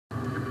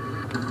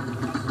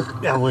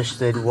I wish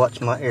they'd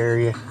watch my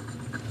area.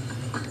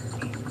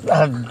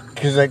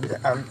 Because I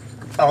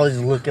always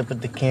look up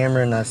at the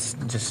camera and I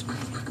just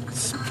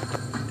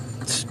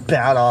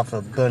spout off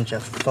a bunch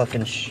of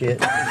fucking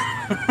shit.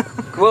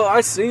 Well,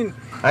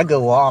 I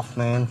go off,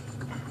 man.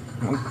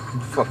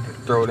 Fucking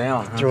throw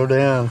down. Huh? Throw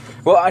down.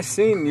 Well, I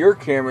seen your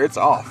camera. It's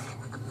off.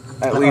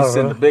 At least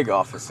in the big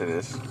office it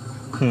is.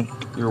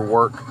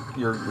 Your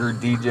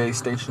DJ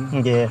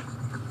station. Yeah.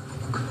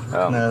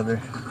 Another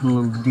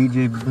little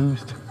DJ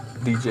booth.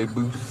 DJ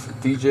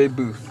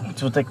booth.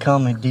 That's what they call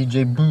me,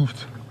 DJ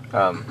booth.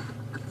 But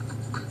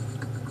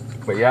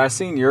yeah, I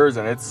seen yours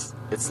and it's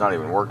not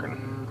even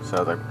working.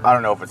 So I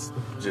don't know if it's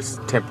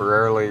just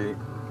temporarily.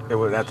 It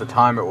was at the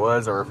time it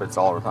was, or if it's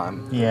all the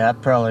time. Yeah, I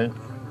probably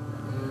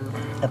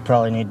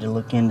need to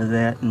look into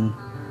that and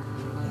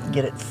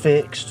get it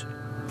fixed.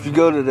 If you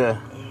go to the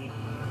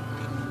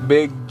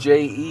big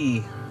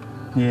JE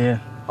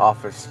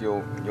office,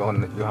 you'll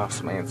have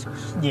some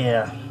answers.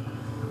 Yeah.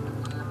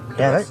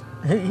 Yeah,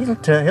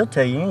 he'll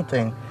tell you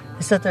anything.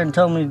 He sat there and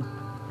told me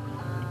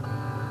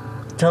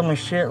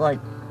shit like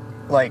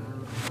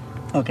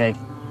okay,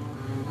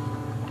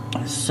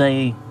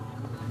 say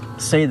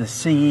the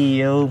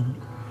CEO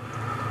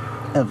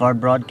of our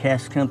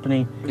broadcast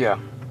company. Yeah.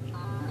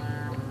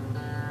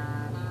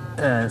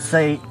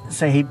 Say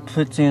he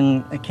puts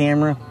in a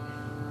camera.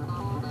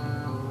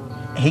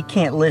 He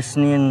can't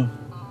listen in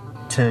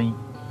to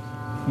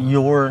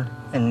your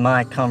and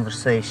my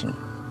conversation.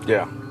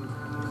 Yeah.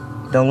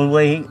 The only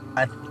way,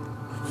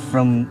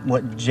 from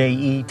what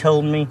J.E.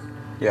 told me,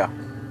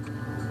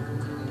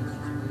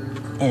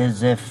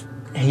 is if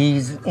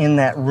he's in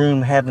that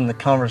room having the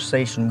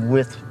conversation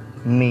with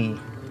me.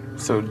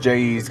 So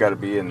J.E.'s got to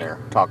be in there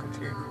talking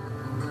to you.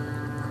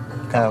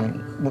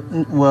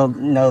 Well,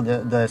 no,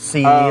 the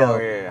CEO, oh,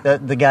 yeah.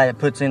 the guy that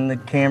puts in the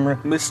camera,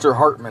 Mr.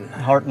 Hartman.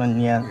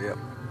 Hartman, yeah. Yep.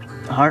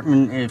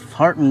 Hartman, if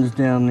Hartman's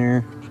down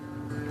there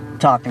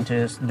talking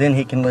to us, then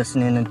he can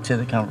listen in to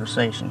the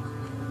conversation.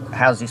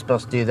 How's he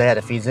supposed to do that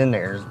if he's in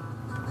there?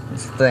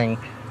 It's the thing.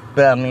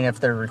 But I mean, if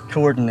they're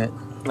recording it,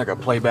 like a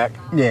playback.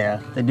 Yeah,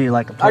 they do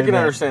like a playback. I can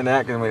understand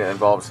that because it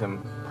involves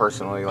him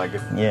personally. Like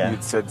if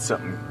you'd said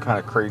something kind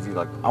of crazy,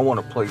 like I want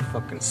to play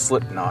fucking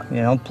Slipknot.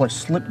 Yeah, I'll play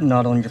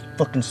Slipknot on your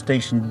fucking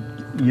station,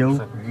 yo.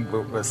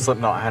 But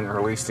Slipknot hadn't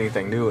released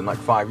anything new in like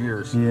 5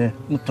 years. Yeah,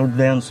 we'll throw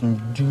down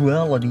some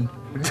duality.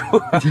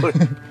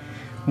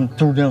 We'll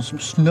throw down some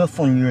Snuff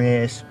on your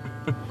ass.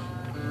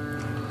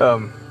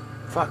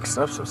 Fuck,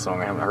 Snuff's a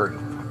song I haven't heard in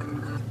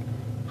fucking...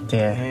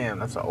 Yeah. Damn,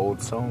 that's an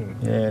old song.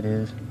 Yeah, it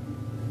is.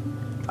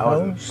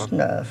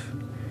 Snuff.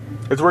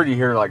 It's weird you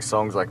hear like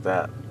songs like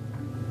that.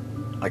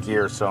 Like you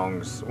hear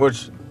songs,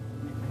 which...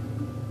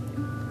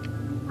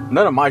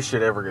 None of my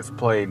shit ever gets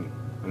played.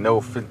 No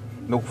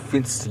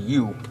offense to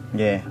you.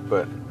 Yeah.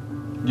 But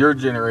your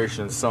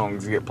generation's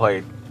songs get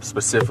played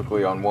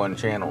specifically on one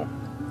channel.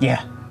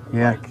 Yeah.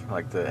 Yeah.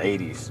 Like the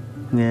 80s.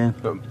 Yeah.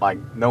 But like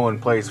no one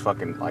plays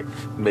fucking like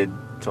mid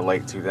to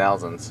late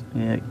 2000s.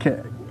 Yeah.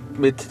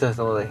 Mid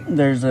to late.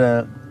 There's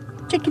a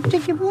chicky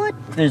what?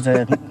 There's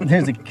a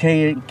there's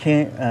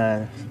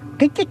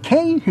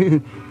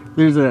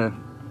a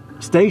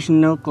station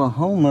in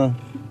Oklahoma.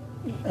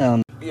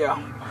 Yeah.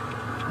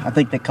 I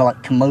think they call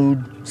it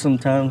Commode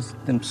sometimes.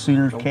 Them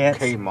Sooner Cats.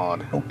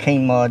 K-Mod.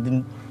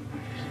 K-Mod.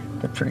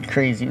 They're pretty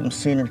crazy. Them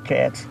Sooner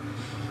Cats.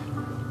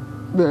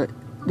 But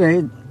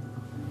they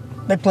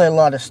play a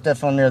lot of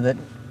stuff on there that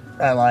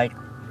I like.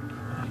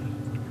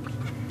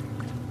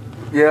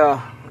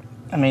 Yeah.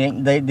 I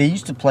mean, they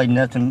used to play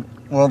nothing.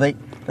 Well, they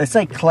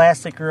say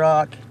classic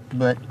rock,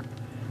 but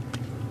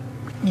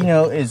you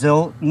know, as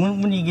old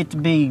when you get to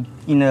be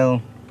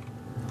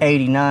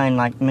 89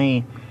 like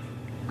me,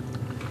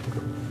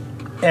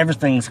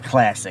 everything's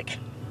classic.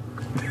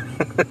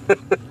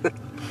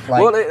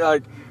 Well,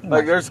 like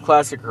there's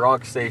classic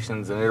rock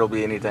stations, and it'll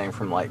be anything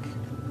from like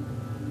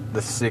the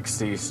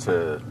 60s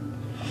to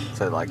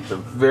like the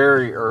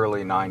very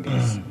early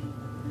 90s.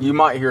 You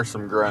might hear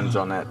some grunge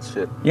on that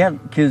shit. Yeah,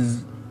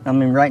 because I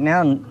mean, right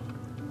now,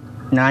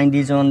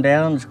 90s on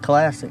down is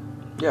classic.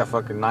 Yeah,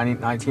 fucking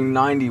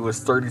 1990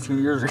 was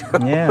 32 years ago.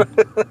 Yeah.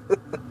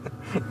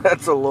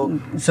 That's a little.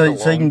 So you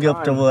can go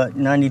up to what,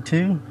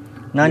 92?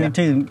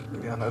 92.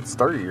 Yeah, that's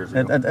 30 years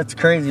ago. That's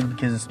crazy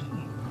because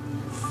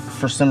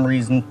for some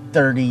reason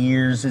 30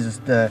 years is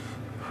the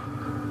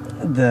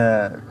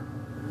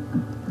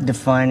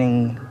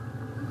defining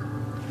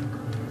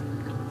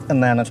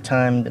amount of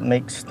time that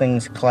makes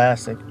things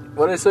classic.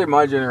 Well, they say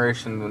my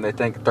generation, when they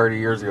think 30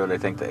 years ago, they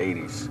think the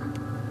 80s.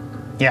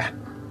 Yeah.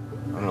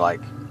 I'm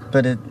like...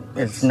 But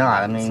it's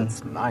not, I mean...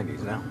 It's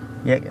 90s now.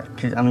 Yeah,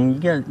 because, I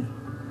mean, you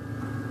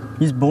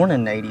was born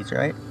in the 80s,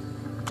 right?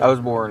 I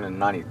was born in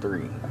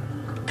 93.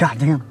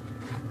 Goddamn.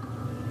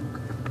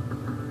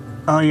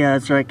 Oh, yeah,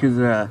 that's right,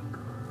 because,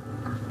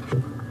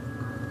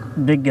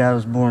 big guy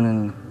was born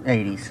in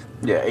 80s.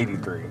 Yeah,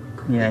 83.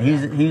 Yeah,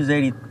 he was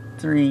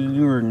 83,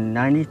 you were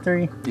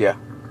 93? Yeah.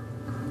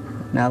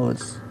 And I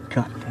was...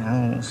 God, I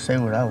don't want to say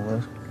what I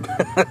was.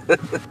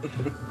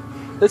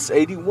 It's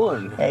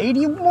 81.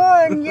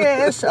 81,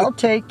 yes, I'll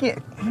take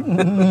it.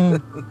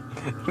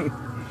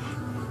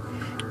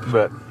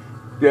 But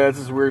yeah, it's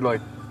just weird.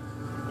 Like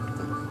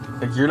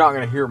you're not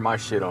gonna hear my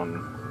shit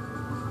on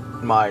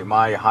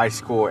my high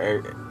school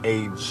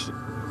age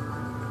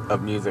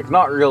of music.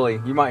 Not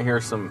really. You might hear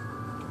some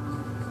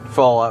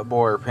Fall Out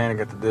Boy or Panic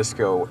at the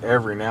Disco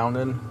every now and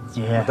then.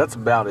 Yeah, but that's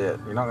about it.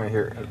 You're not gonna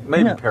hear it.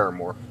 Maybe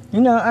Paramore.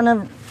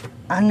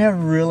 I never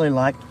really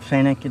liked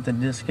Panic at the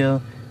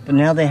Disco, but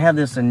now they have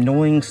this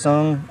annoying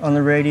song on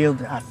the radio.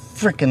 I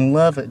freaking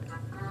love it.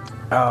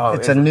 Oh,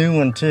 it's a new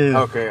one too.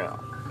 Okay,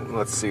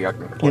 let's see. I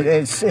can play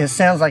it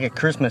sounds like a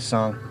Christmas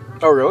song.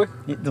 Oh, really?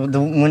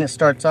 When it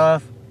starts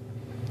off,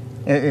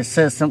 it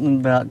says something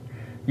about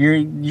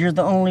you're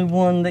the only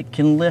one that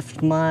can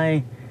lift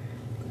my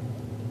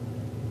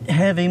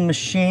heavy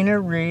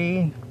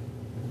machinery.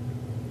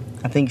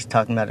 I think he's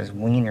talking about his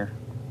wiener.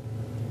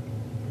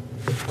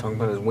 Talking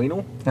about his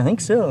wiener? I think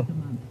so.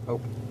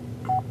 Oh.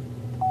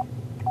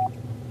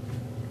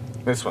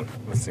 This one.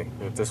 Let's see.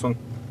 This one.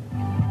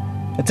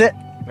 That's it.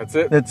 That's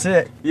it? That's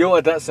it. You know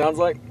what that sounds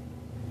like?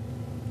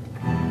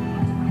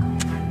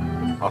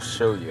 I'll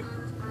show you.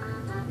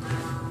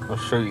 I'll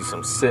show you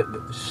some sit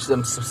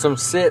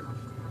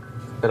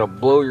that'll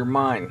blow your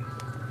mind.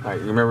 All right,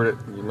 you remember it?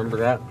 You remember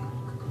that?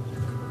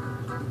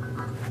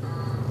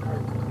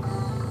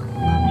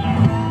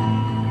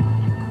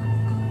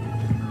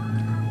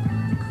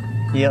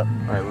 Yep.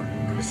 All right,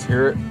 let's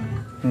hear it.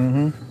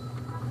 Mm-hmm.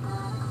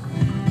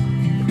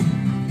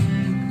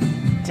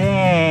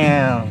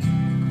 Damn.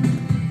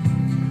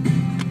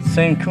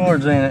 Same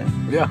chords, ain't it?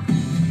 Yeah.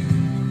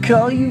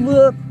 Call you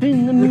up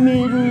in the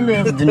middle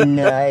of the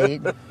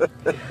night,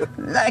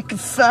 like a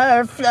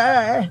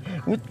firefly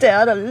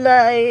without a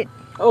light.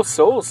 Oh,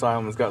 Soul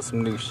Asylum's got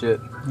some new shit.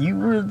 You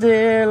were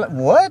there.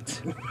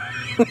 What?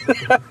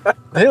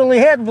 They only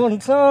had one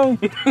song.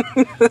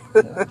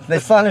 They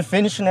finally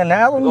finishing an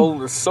album. Oh,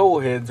 the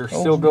Soul Heads are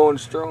still going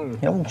strong.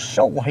 Oh,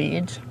 Soul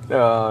Heads.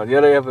 Yeah,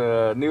 they have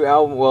a new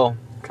album. Well,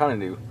 kind of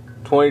new.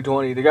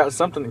 2020. They got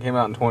something that came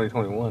out in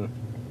 2021. I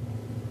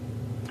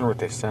wonder what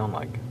they sound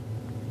like.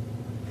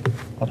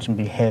 Watch them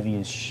be heavy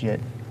as shit.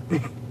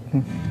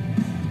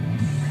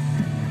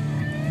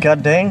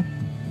 God dang.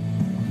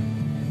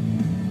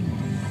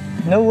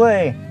 No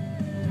way.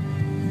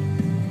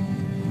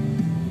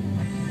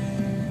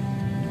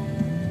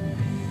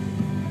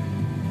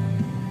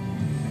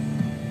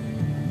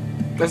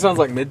 That sounds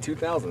like mid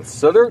 2000s.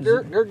 So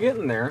they're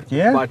getting there.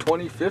 Yeah. By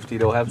 2050,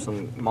 they'll have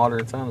some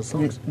modern sounding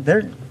songs.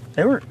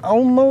 They were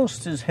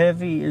almost as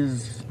heavy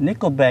as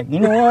Nickelback.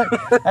 You know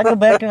what? I go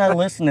back and I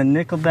listen to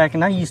Nickelback,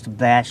 and I used to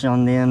bash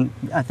on them,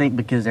 I think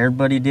because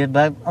everybody did,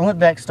 but I went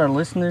back and started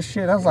listening to this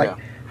shit. I was like,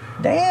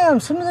 damn,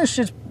 some of this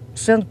shit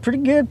sounds pretty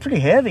good, pretty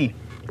heavy.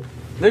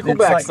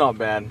 Nickelback's not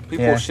bad.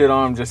 People shit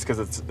on them just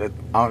because I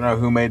don't know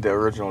who made the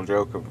original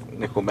joke of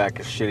Nickelback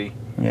is shitty.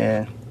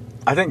 Yeah.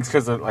 I think it's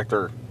because like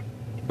their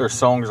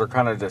songs are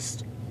kind of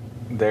just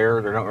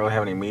there. They don't really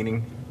have any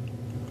meaning.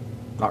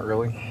 Not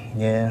really.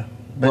 Yeah.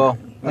 But,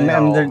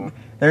 well,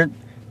 they're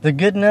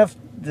good enough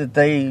that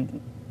they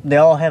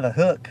all have a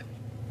hook.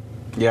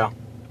 Yeah.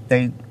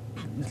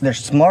 They're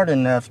smart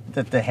enough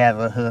that they have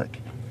a hook.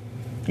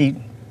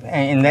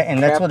 And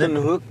that's what Captain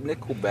Hook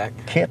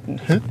Nickelback. Captain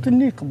Hook the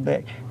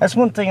Nickelback. That's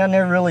one thing I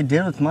never really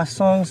did with my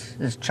songs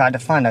is try to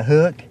find a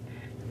hook.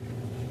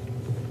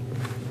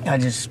 I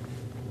just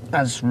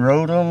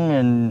wrote them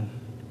and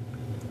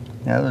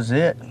that was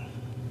it.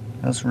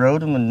 I just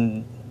wrote them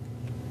and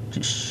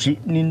just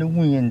shitting in the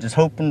wind, just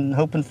hoping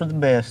for the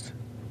best.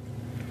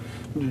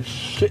 Just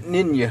shitting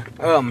in you.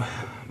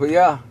 But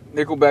yeah,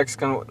 Nickelback's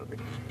kind of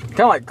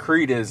like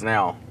Creed is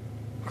now.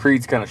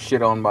 Creed's kind of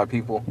shit on by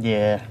people.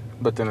 Yeah.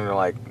 But then they're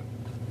like,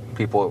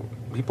 people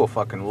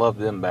fucking loved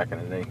them back in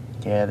the day.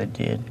 Yeah, they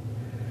did.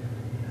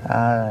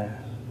 I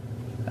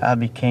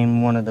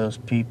became one of those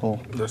people.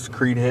 Those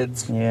Creed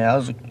heads. Yeah, I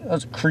was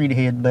a Creed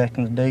head back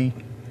in the day.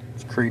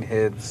 It's Creed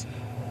heads,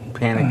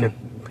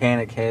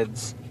 Panic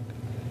heads.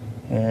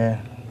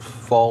 Yeah.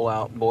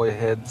 Fallout Boy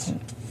heads.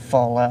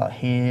 Fallout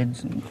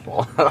heads.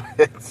 Fallout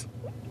heads.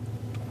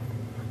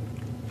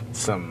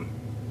 Some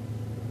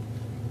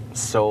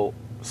soul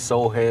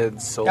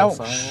heads, soul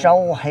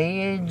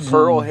heads,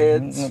 pearl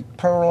heads,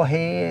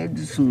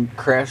 and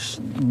crash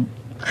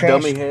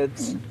dummy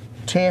heads,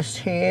 test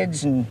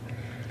heads, and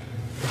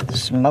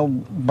some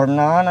old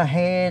Nirvana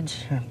head,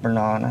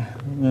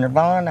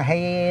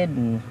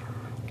 and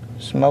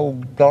some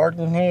old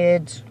garden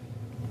heads.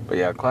 But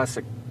yeah,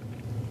 classic.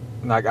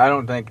 Like, I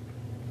don't think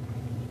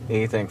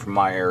anything from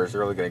my era is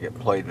really going to get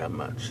played that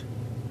much.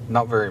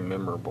 Not very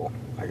memorable,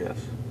 I guess.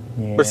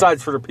 Yeah.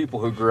 Besides for the people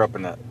who grew up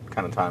in that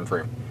kind of time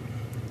frame.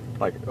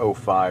 Like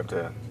 05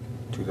 to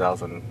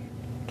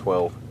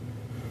 2012.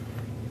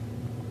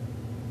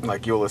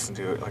 Like, you'll listen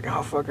to it like,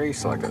 oh fuck, I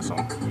used to like that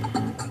song.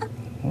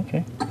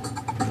 Okay.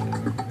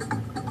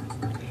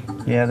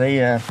 Yeah,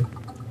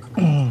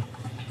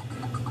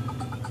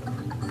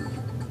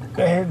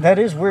 that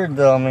is weird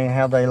though. I mean,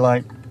 how they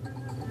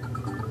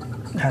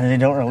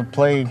don't really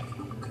play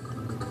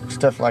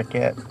stuff like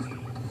that.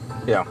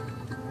 Yeah.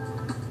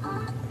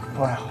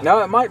 Wow.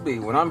 Now it might be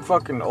when I'm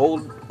fucking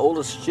old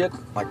as shit,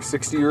 like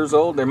 60 years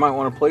old. They might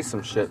want to play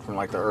some shit from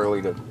like the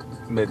early to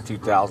mid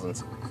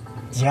 2000s.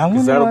 Yeah,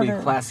 because that'll be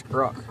classic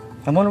rock.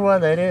 I wonder why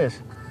that is.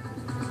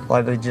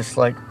 Why they just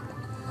like.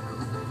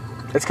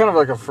 It's kind of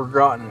like a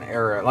forgotten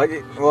era.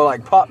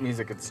 Like pop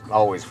music, it's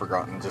always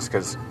forgotten just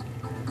because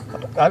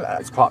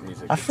it's pop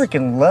music. I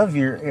freaking love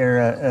your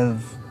era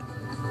of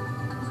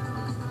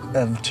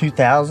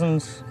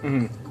 2000s.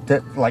 Mm-hmm.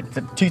 That like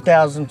the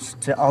 2000s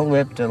to all the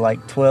way up to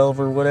like 12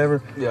 or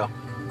whatever. Yeah.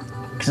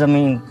 Because I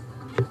mean,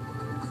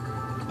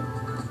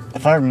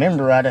 if I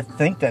remember right, I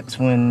think that's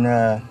when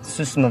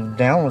System of a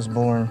Down was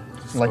born,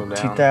 like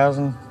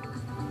 2000.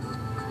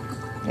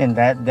 And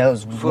that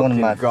was one of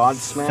my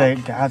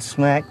Godsmack.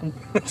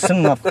 Some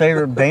of my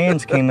favorite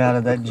bands came out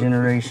of that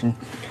generation.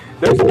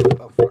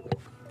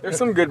 There's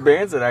some good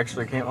bands that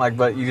actually came,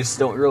 but you just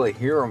don't really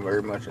hear them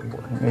very much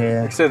anymore.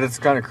 Yeah. Like I said, it's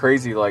kind of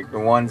crazy, like the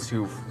ones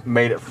who've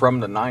made it from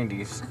the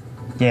 90s.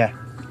 Yeah.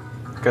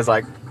 Because,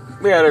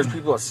 there's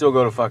people that still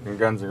go to fucking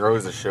Guns N'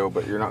 Roses show,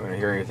 but you're not going to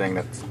hear anything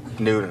that's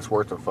new that's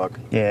worth a fuck.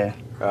 Yeah.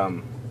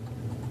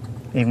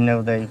 Even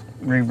though they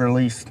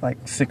re-released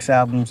like 6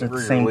 albums at the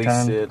same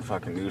time. Shit,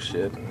 fucking new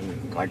shit.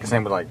 And, the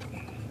same with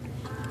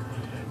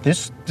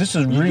This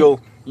is you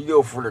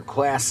go for the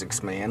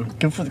classics, man.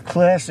 Go for the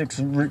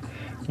classics.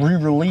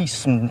 Re-release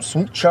some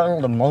Sweet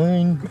Child of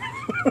Mine.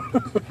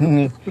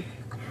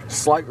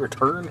 Slight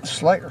Return.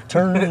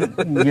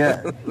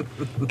 Yeah.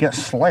 Got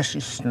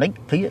Slash's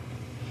Snake Pit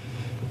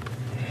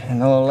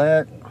and all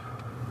that.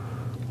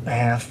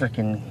 Man, I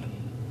freaking.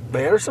 Man,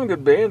 there's some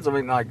good bands. I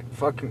mean,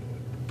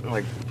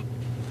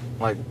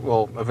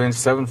 Avenged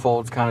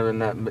Sevenfold's kind of in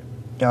that.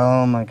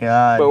 Oh my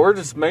god. But we're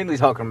just mainly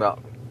talking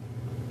about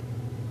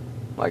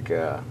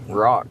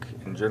rock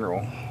in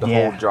general, the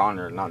whole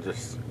genre, not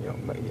just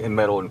in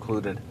metal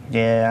included.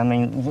 Yeah, I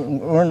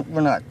mean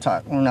we're not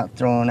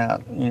throwing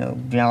out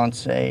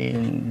Beyonce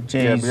and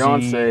Jay-Z. Yeah,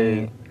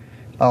 Beyonce,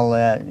 all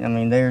that. I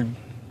mean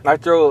I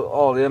throw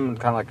all of them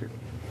kind of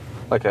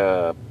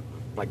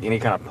like any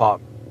kind of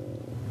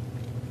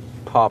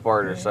pop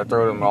artist. I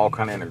throw them all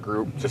kind of in a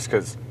group just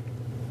because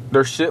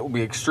their shit will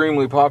be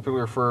extremely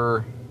popular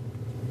for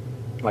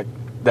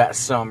that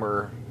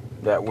summer,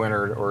 that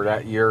winter, or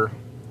that year.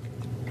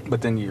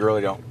 But then you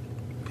really don't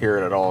hear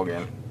it at all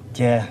again.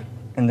 Yeah.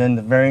 And then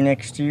the very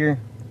next year,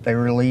 they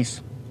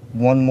release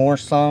one more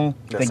song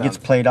that gets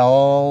played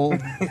all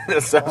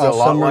that sounds a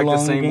lot like the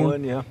same again.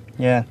 one, yeah.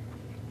 Yeah.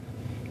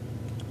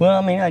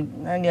 Well, I mean, I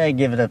gotta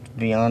give it up to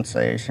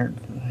Beyonce.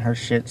 Her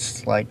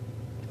shit's,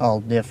 all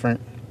different.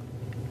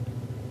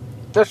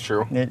 That's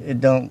true.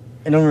 It don't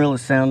really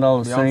sound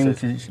all the same.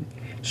 'Cause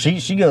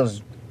she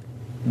goes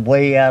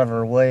way out of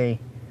her way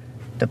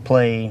to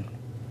play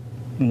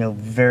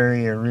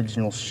very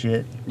original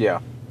shit.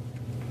 Yeah.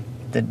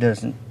 That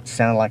doesn't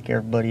sound like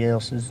everybody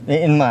else's,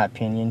 in my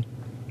opinion.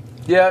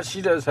 Yeah,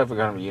 she does have a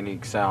kind of a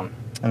unique sound.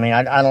 I mean,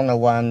 I don't know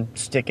why I'm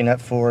sticking up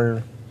for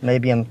her.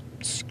 Maybe I'm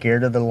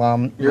scared of the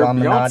You're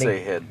Illuminati. a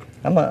Beyonce head.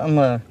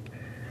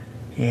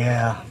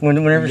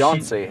 Whenever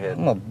Beyonce head.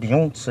 I'm a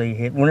Beyonce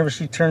head. Whenever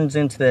she turns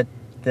into that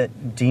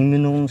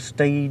demon on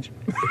stage,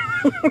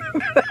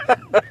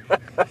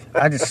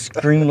 I just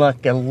scream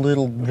like a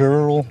little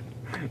girl.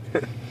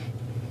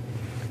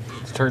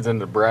 Turns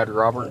into Brad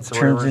Roberts.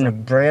 Turns into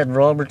Brad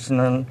Roberts, and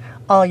then,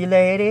 all you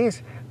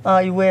ladies,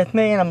 are you with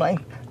me? And I'm like,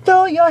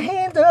 throw your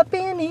hands up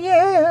in the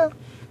air.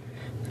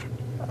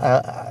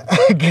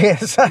 I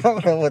guess I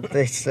don't know what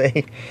they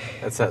say.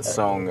 That's that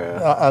song.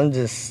 I'm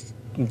just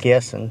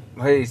guessing.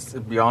 Hey, it's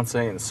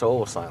Beyonce and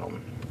Soul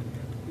Asylum.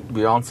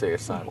 Beyonce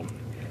Asylum.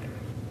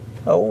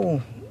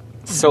 Oh.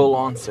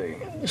 Solonce.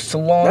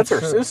 That's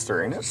her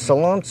sister, ain't it?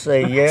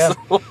 Solonce, yeah.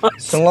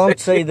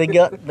 Solonce, they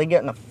got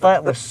in a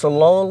fight with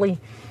Sololi.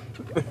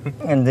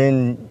 And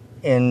then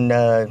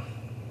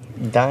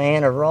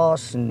Diana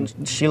Ross, and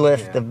she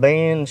left the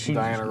band.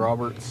 Diana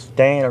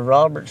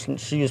Roberts, and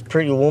she was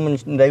Pretty Woman.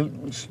 And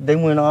they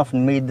went off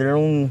and made their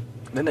own.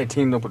 Then they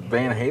teamed up with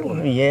Van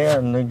Halen. Yeah,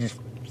 and they just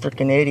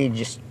freaking Eddie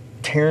just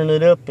tearing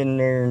it up in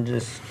there and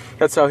just.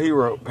 That's how he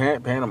wrote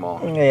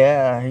Panama.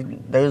 Yeah,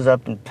 they was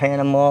up in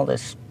Panama. They're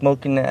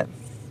smoking that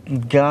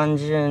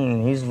ganja,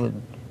 and he's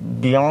with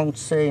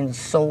Beyonce and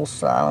Soul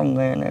Asylum.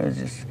 Man, that was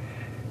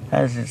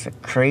just a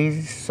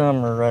crazy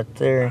summer right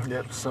there.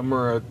 Yep,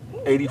 summer of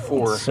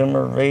 '84.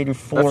 Summer of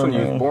 '84. That's when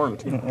you was born,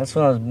 too. That's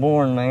when I was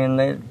born, man.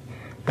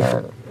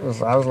 I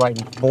was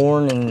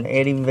born, and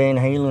Eddie Van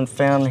Halen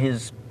found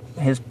his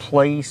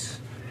place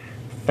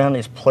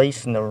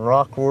in the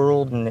rock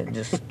world, and it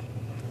just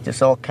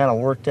all kind of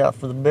worked out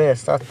for the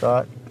best, I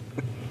thought.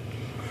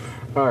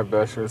 All right,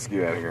 Buster, let's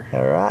get out of here.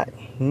 All right.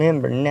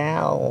 Remember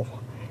now,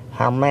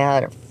 how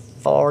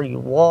far you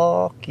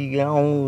walk, you on